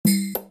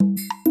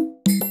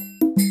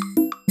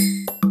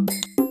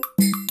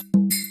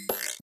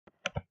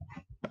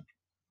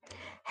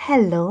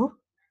Hello,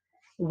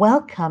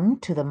 welcome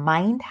to the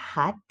Mind,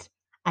 Heart,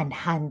 and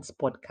Hands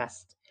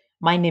podcast.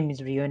 My name is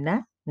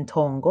Riona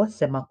Ntongo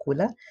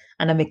Semakula,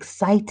 and I'm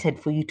excited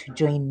for you to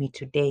join me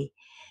today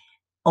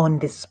on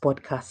this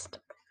podcast.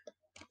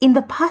 In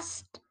the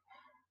past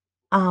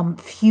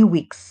few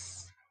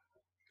weeks,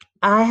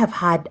 I have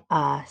had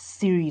a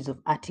series of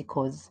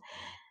articles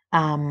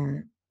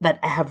that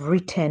I have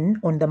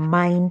written on the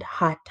Mind,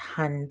 Heart,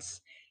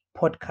 Hands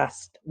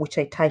podcast, which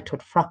I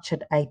titled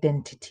Fractured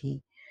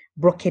Identity,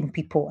 Broken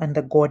People, and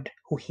the God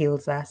Who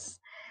Heals Us.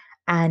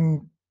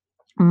 And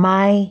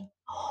my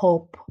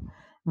hope,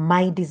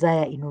 my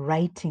desire in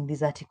writing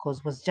these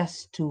articles was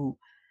just to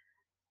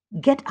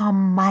get our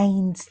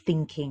minds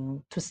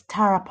thinking, to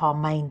stir up our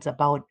minds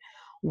about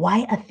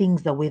why are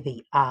things the way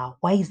they are?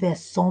 Why is there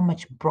so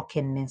much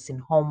brokenness in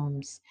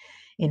homes,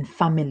 in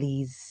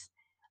families?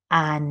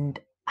 And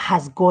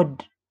has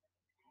God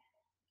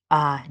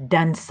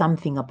done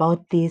something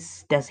about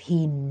this? Does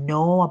he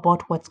know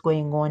about what's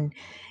going on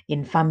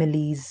in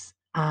families?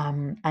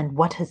 And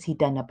what has he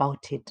done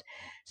about it?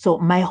 So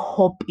my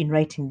hope in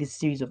writing this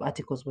series of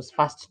articles was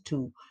first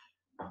to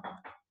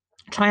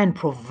try and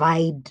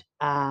provide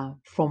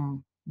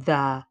from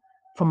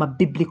a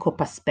biblical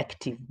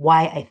perspective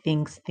why I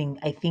think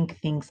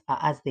things are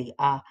as they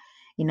are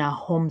in our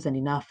homes and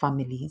in our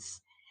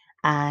families,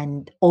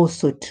 and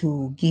also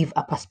to give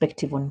a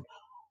perspective on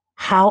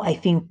how I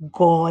think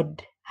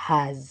God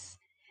has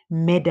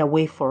made a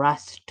way for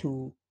us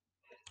to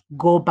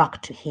go back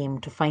to Him,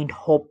 to find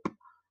hope,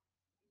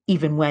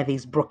 even where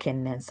there's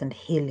brokenness and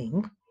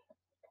healing,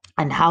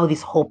 and how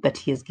this hope that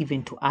He has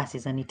given to us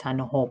is an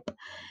eternal hope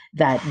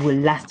that will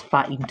last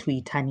far into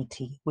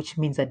eternity, which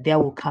means that there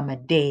will come a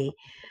day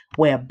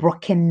where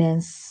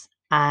brokenness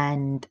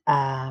and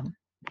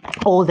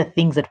all the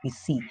things that we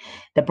see,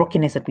 the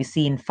brokenness that we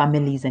see in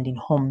families and in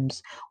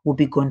homes, will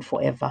be gone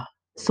forever.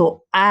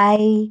 So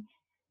I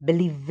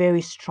believe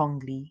very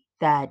strongly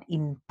that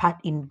in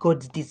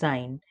God's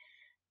design,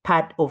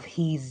 part of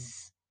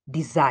his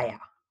desire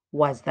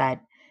was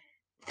that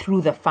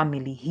through the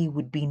family he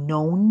would be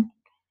known,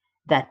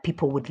 that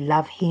people would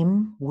love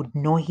him, would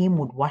know him,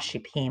 would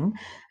worship him,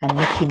 and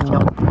make him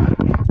known.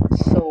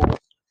 So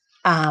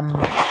um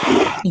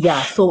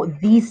yeah, so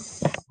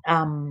these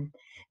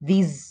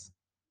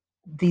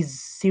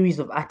these series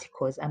of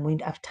articles,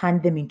 I've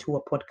turned them into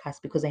a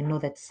podcast because I know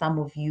that some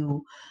of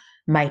you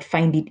might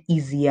find it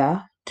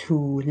easier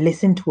to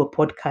listen to a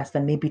podcast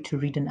than maybe to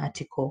read an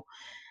article.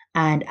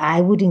 And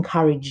I would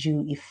encourage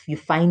you, if you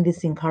find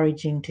this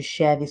encouraging, to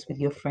share this with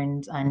your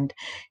friends and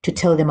to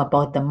tell them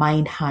about the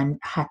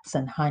Hearts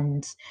and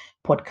Hands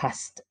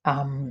podcast,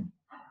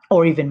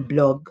 or even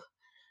blog,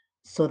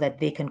 so that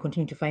they can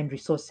continue to find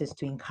resources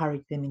to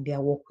encourage them in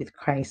their walk with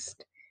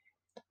Christ.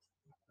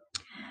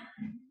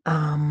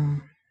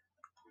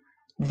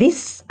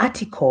 This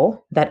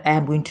article that I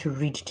am going to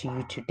read to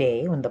you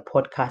today on the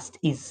podcast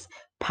is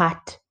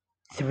part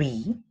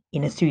 3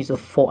 in a series of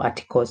 4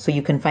 articles. So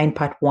you can find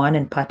part 1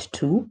 and part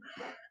 2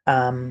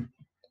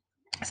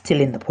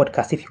 still in the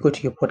podcast if you go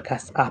to your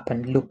podcast app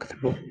and look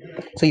through.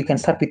 So you can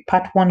start with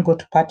part 1, go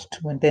to part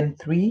 2, and then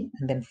 3,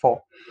 and then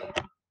 4.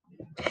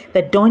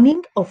 The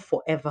dawning of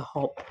forever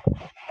hope.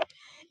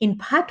 In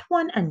part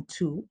 1 and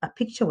 2, a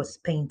picture was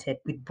painted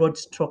with broad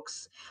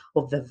strokes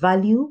of the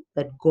value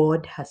that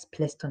God has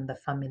placed on the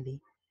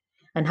family,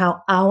 and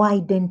how our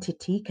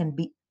identity can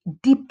be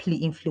deeply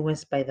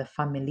influenced by the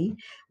family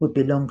we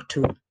belong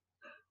to.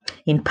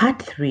 In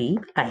part 3,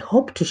 I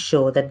hope to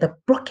show that the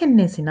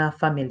brokenness in our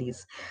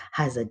families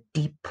has a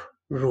deep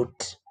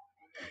root.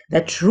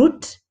 That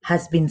root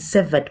has been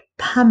severed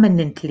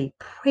permanently.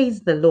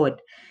 Praise the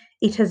Lord.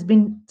 It has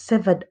been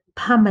severed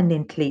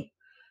permanently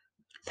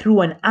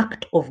through an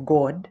act of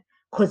God,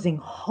 causing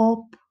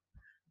hope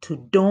to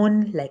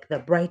dawn like the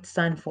bright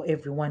sun for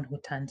everyone who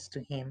turns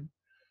to Him.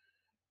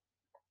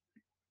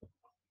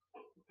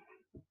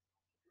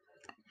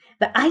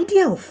 The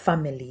idea of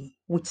family,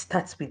 which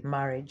starts with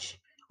marriage,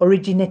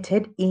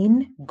 originated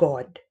in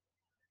God,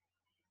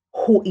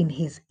 who in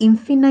his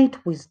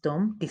infinite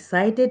wisdom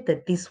decided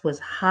that this was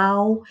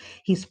how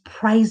his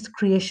prized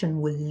creation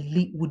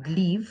would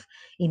live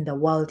in the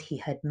world he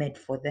had made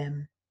for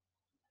them.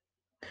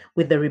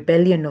 With the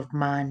rebellion of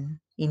man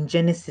in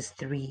Genesis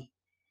 3,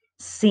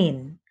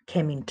 sin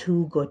came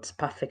into God's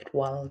perfect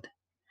world,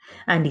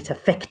 and it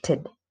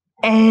affected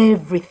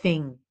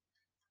everything,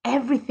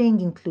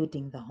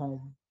 including the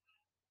home.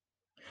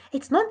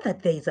 It's not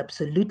that there is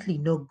absolutely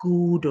no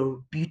good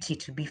or beauty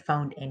to be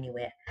found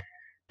anywhere,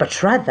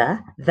 but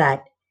rather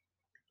that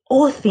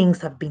all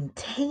things have been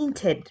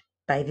tainted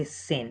by this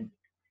sin.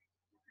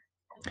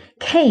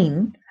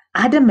 Cain,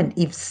 Adam and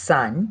Eve's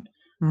son,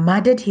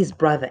 murdered his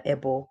brother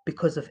Abel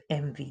because of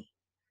envy.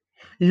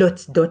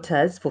 Lot's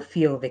daughters, for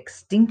fear of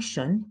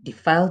extinction,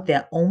 defiled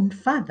their own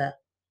father.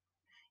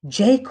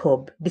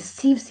 Jacob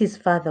deceives his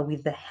father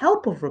with the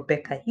help of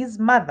Rebekah, his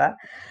mother,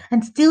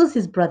 and steals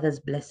his brother's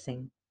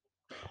blessing.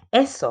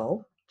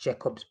 Esau,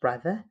 Jacob's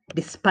brother,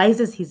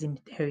 despises his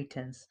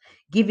inheritance,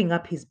 giving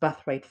up his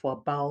birthright for a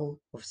bowl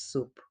of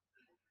soup.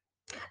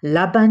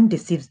 Laban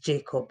deceives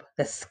Jacob,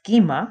 the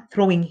schemer,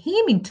 throwing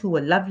him into a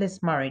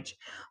loveless marriage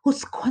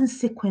whose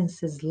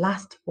consequences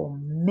last for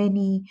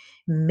many,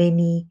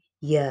 many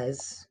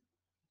years.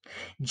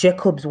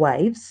 Jacob's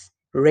wives,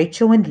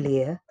 Rachel and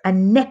Leah, are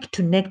neck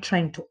to neck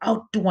trying to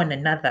outdo one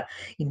another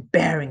in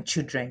bearing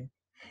children.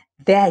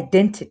 Their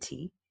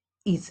identity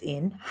is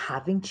in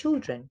having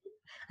children.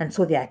 And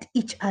so they're at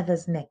each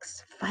other's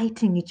necks,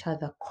 fighting each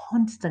other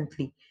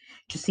constantly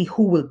to see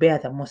who will bear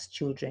the most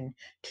children,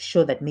 to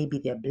show that maybe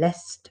they're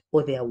blessed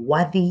or they're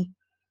worthy.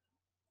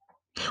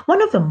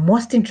 One of the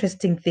most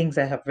interesting things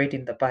I have read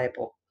in the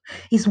Bible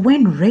is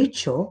when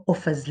Rachel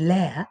offers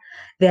Leah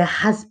their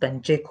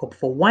husband Jacob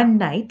for one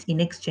night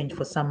in exchange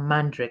for some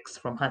mandrakes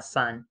from her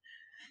son.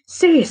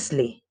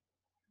 Seriously,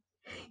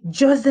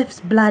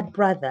 Joseph's blood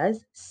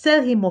brothers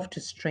sell him off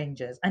to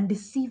strangers and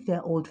deceive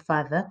their old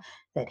father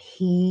that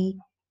he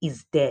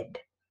is dead.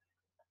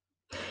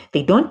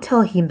 They don't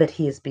tell him that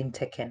he has been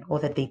taken or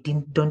that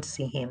don't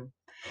see him.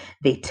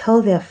 They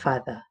tell their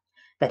father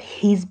that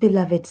his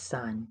beloved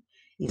son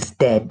is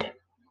dead.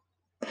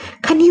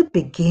 Can you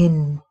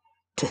begin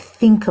to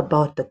think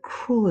about the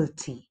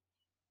cruelty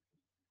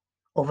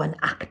of an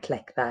act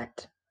like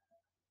that?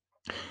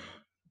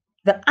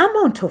 The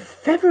amount of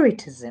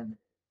favoritism,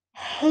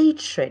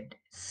 hatred,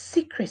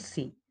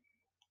 secrecy,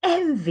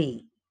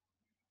 envy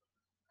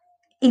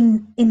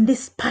in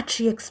this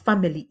patriarch's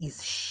family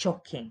is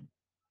shocking.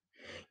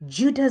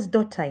 Judah's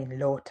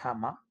daughter-in-law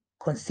Tamar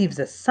conceives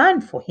a son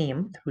for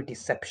him through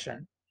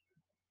deception.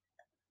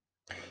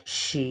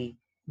 She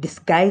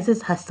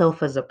disguises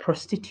herself as a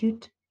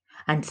prostitute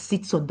and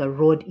sits on the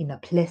road in a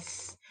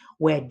place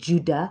where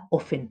Judah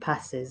often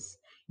passes.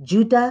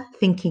 Judah,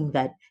 thinking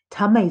that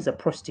Tamar is a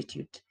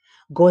prostitute,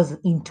 goes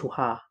into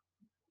her,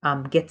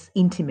 gets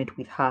intimate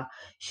with her.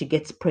 She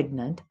gets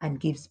pregnant and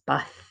gives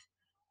birth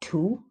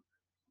to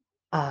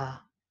a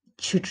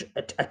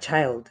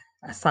child,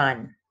 a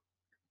son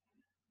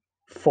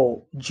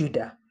for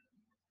Judah.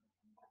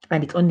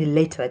 And it's only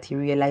later that he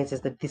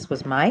realizes that this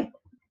was my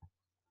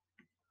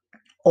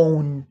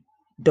own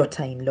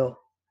daughter-in-law.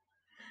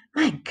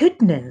 My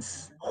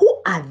goodness,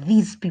 who are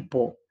these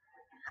people?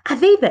 Are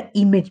they the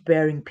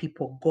image-bearing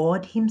people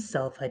God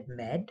himself had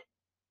made?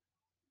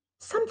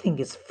 Something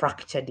is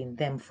fractured in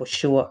them for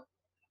sure.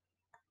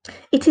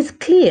 It is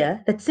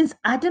clear that since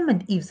Adam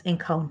and Eve's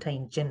encounter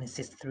in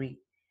Genesis 3,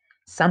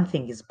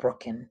 something is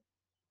broken.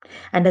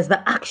 And as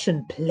the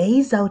action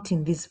plays out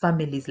in these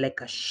families like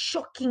a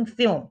shocking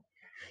film,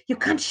 you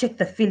can't shake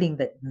the feeling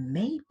that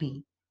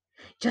maybe,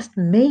 just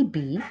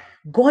maybe,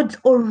 God's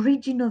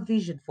original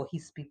vision for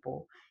his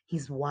people,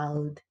 his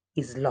world,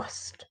 is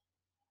lost.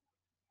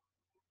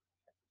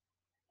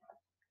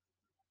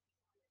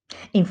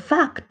 In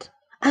fact,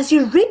 as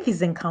you read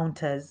these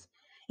encounters,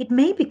 it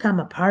may become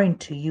apparent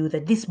to you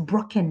that this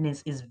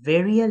brokenness is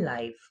very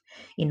alive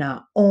in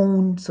our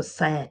own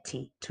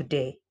society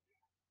today.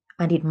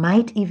 And it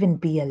might even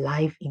be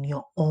alive in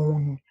your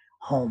own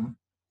home.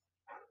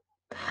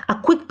 A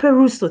quick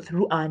perusal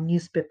through our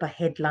newspaper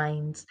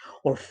headlines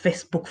or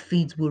Facebook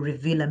feeds will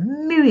reveal a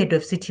myriad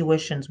of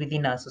situations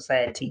within our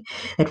society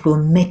that will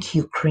make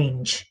you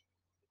cringe.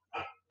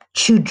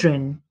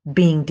 Children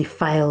being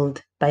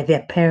defiled by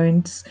their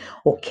parents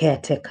or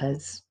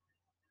caretakers.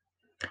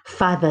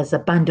 Fathers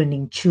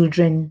abandoning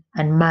children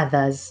and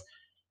mothers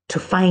to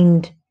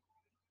find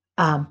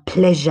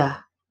pleasure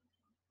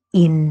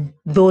in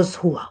those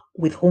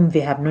with whom they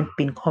have not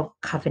been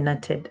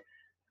covenanted.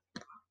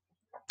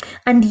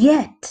 And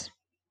yet,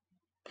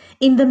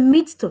 in the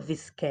midst of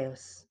this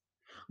chaos,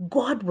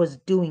 God was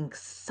doing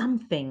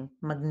something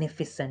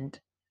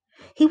magnificent.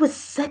 He was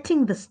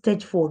setting the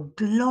stage for a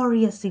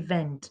glorious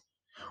event,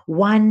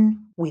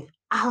 one with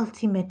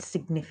ultimate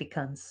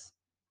significance.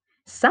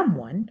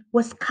 Someone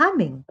was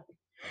coming,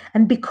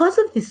 and because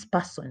of this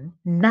person,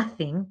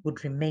 nothing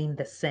would remain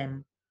the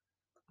same.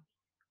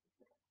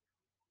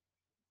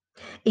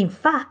 In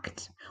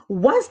fact,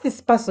 once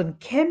this person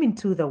came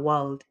into the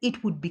world,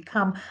 it would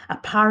become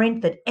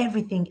apparent that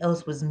everything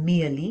else was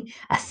merely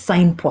a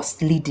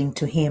signpost leading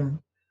to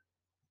him.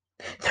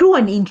 Through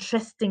an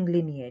interesting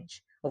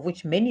lineage, of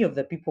which many of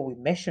the people we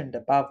mentioned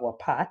above were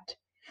part,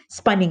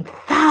 spanning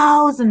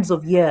thousands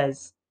of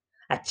years,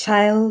 a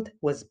child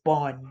was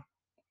born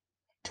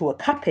to a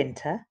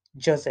carpenter,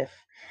 Joseph,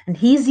 and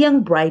his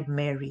young bride,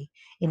 Mary,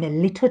 in a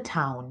little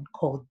town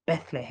called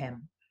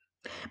Bethlehem.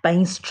 By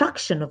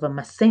instruction of a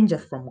messenger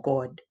from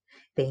God,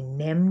 they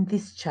named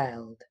this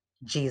child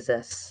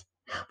Jesus.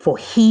 For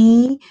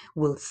he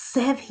will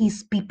save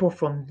his people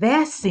from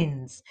their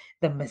sins,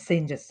 the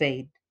messenger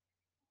said.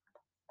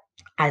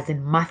 As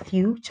in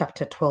Matthew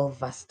chapter 1,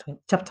 verse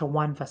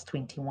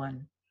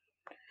 21.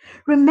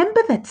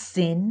 Remember that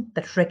sin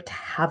that wreaked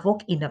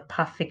havoc in a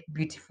perfect,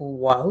 beautiful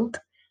world?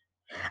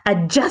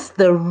 At just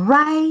the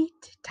right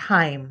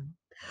time,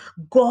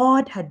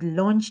 God had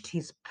launched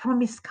his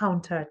promised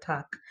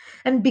counterattack.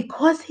 And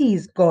because he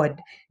is God,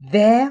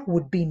 there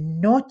would be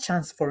no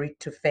chance for it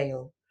to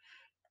fail.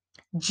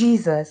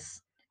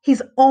 Jesus,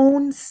 His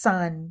own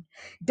son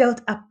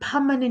dealt a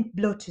permanent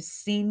blow to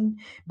sin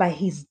by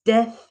his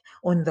death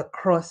on the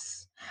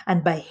cross,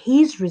 and by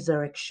his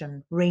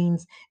resurrection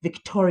reigns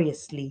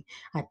victoriously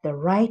at the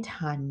right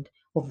hand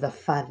of the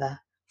Father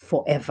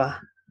forever.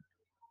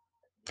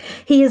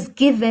 He has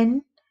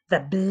given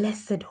the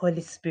blessed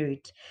Holy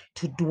Spirit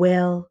to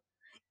dwell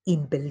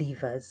in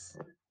believers,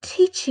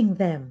 teaching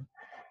them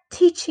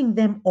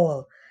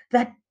all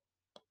that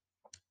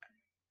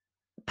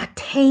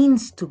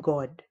pertains to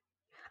God,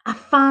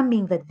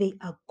 affirming that they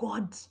are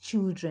God's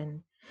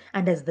children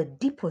and as the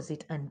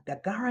deposit and the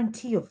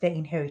guarantee of their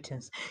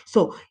inheritance.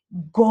 So,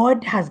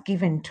 God has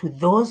given to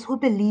those who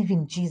believe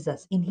in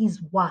Jesus, in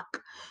his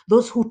work,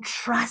 those who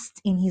trust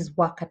in his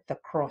work at the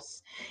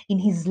cross, in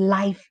his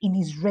life, in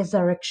his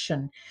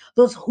resurrection,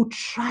 those who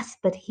trust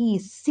that he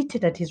is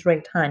seated at his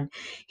right hand,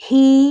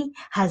 he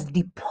has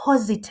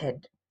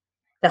deposited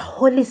the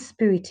Holy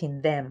Spirit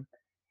in them.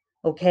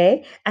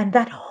 Okay, and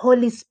that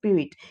Holy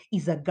Spirit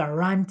is a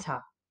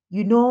guarantor.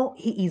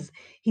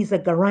 He's a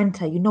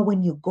guarantor.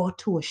 When you go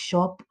to a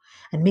shop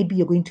and maybe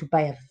you're going to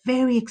buy a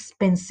very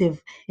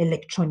expensive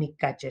electronic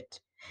gadget,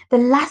 the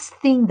last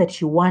thing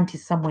that you want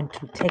is someone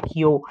to take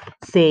your,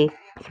 say,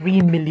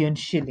 3 million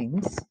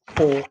shillings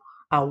for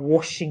a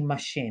washing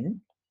machine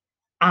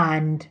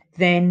and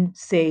then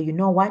say, you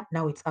know what,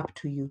 now it's up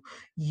to you.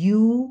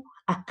 You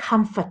are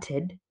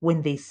comforted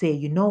when they say,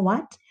 you know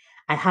what,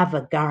 I have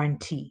a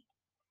guarantee.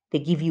 They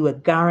give you a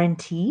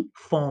guarantee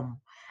form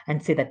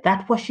and say that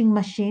that washing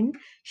machine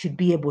should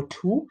be able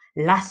to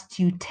last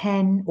you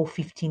 10 or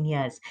 15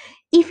 years.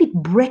 If it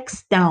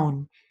breaks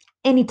down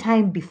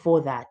anytime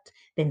before that,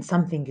 then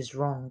something is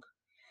wrong.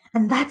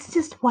 And that's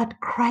just what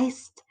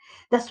Christ,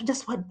 that's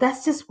just what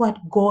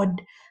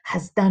God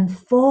has done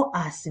for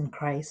us in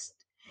Christ.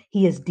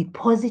 He has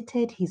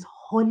deposited his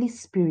Holy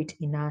Spirit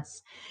in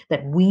us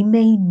that we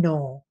may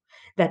know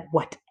that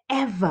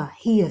whatever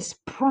he has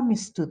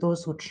promised to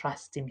those who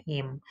trust in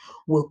him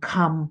will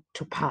come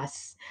to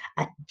pass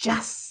at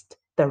just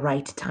the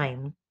right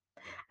time.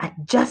 At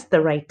just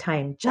the right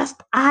time,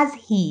 just as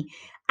he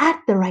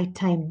at the right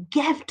time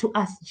gave to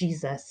us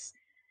Jesus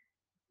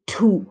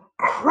to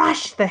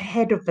crush the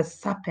head of the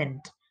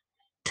serpent,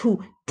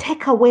 to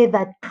take away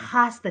that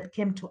curse that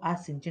came to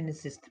us in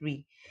Genesis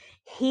 3.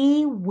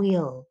 He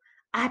will,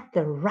 at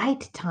the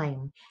right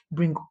time,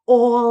 bring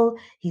all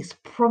his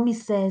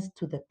promises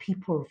to the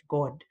people of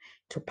God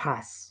to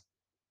pass.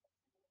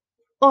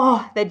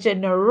 Oh, the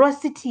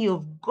generosity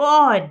of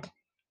God!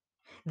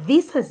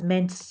 This has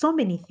meant so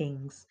many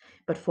things,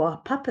 but for our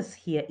purpose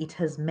here, it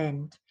has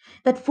meant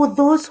that for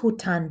those who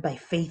turn by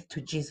faith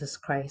to Jesus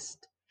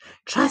Christ,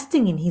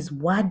 trusting in his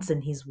words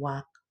and his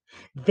work,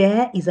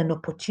 there is an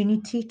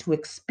opportunity to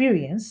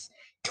experience,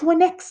 to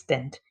an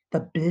extent,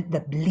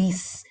 the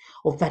bliss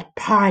of that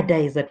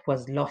paradise that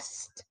was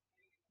lost.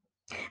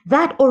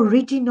 That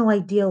original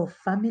idea of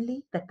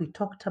family that we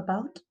talked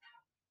about,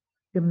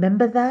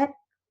 remember that?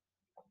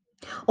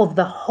 Of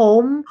the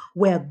home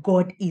where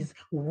God is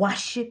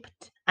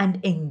worshipped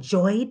and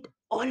enjoyed,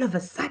 all of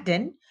a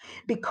sudden,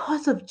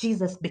 because of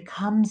Jesus,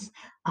 becomes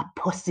a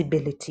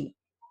possibility.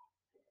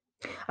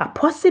 A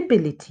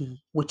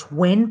possibility which,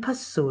 when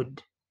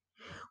pursued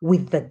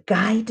with the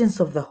guidance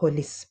of the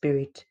Holy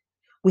Spirit,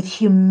 with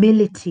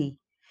humility,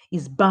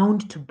 is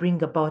bound to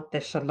bring about the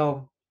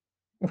shalom.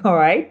 All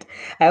right.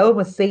 I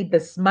almost say the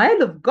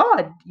smile of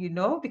God,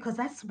 because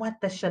that's what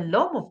the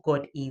shalom of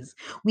God is.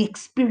 We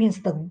experience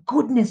the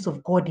goodness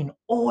of God in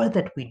all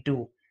that we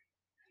do.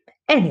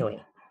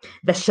 Anyway,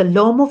 the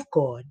shalom of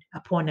God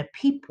upon a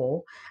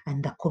people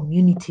and the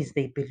communities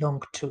they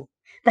belong to.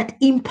 That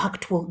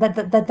impactful,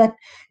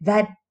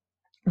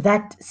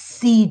 that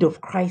seed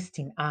of Christ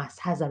in us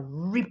has a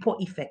ripple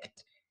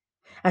effect.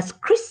 As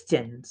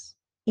Christians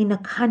in a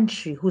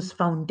country whose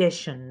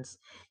foundations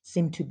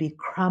seem to be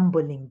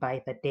crumbling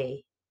by the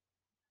day,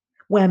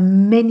 where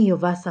many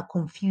of us are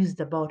confused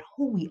about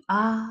who we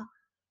are,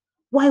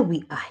 why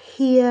we are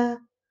here,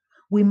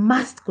 we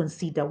must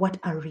consider what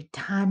a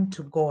return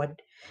to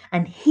God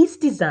and his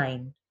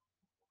design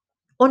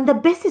on the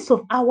basis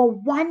of our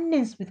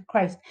oneness with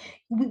Christ.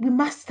 We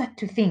must start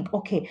to think,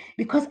 okay,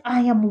 because I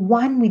am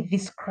one with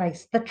this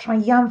Christ, the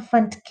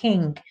triumphant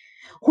King,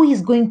 who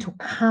is going to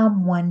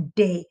come one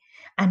day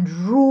and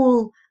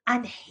rule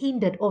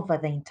unhindered over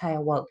the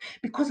entire world,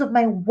 because of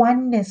my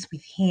oneness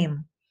with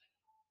him,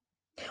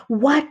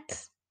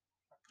 what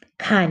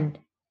can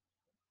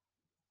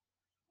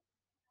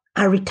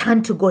a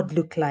return to God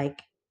look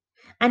like?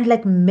 And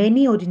like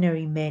many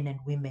ordinary men and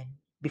women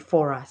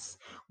before us,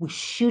 we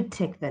should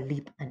take the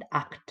leap and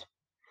act.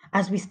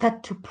 As we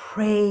start to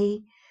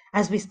pray,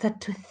 as we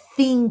start to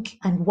think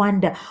and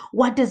wonder,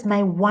 what does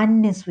my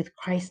oneness with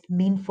Christ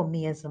mean for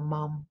me as a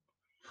mom?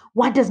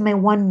 What does my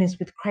oneness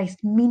with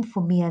Christ mean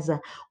for me as a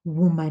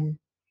woman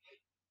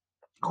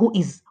who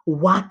is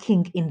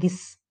working in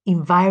this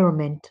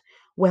environment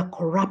where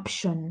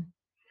corruption,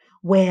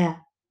 where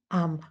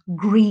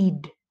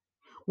greed,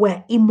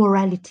 where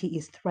immorality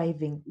is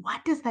thriving?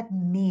 What does that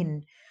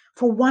mean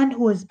for one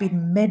who has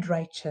been made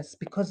righteous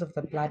because of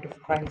the blood of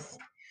Christ?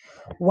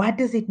 What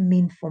does it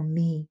mean for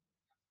me?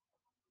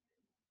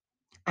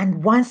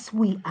 And once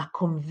we are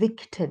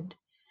convicted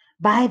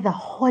by the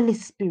Holy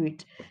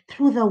Spirit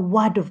through the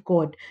Word of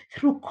God,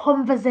 through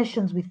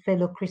conversations with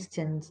fellow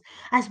Christians,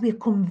 as we're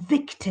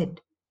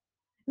convicted,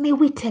 may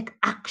we take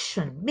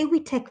action. May we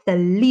take the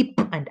leap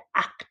and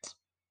act.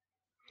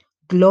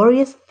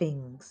 Glorious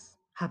things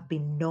have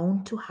been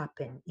known to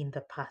happen in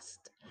the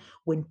past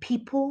when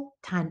people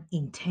turn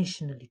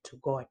intentionally to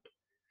God,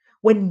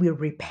 when we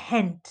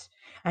repent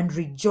and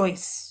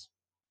rejoice.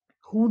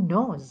 Who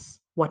knows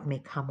what may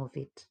come of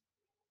it?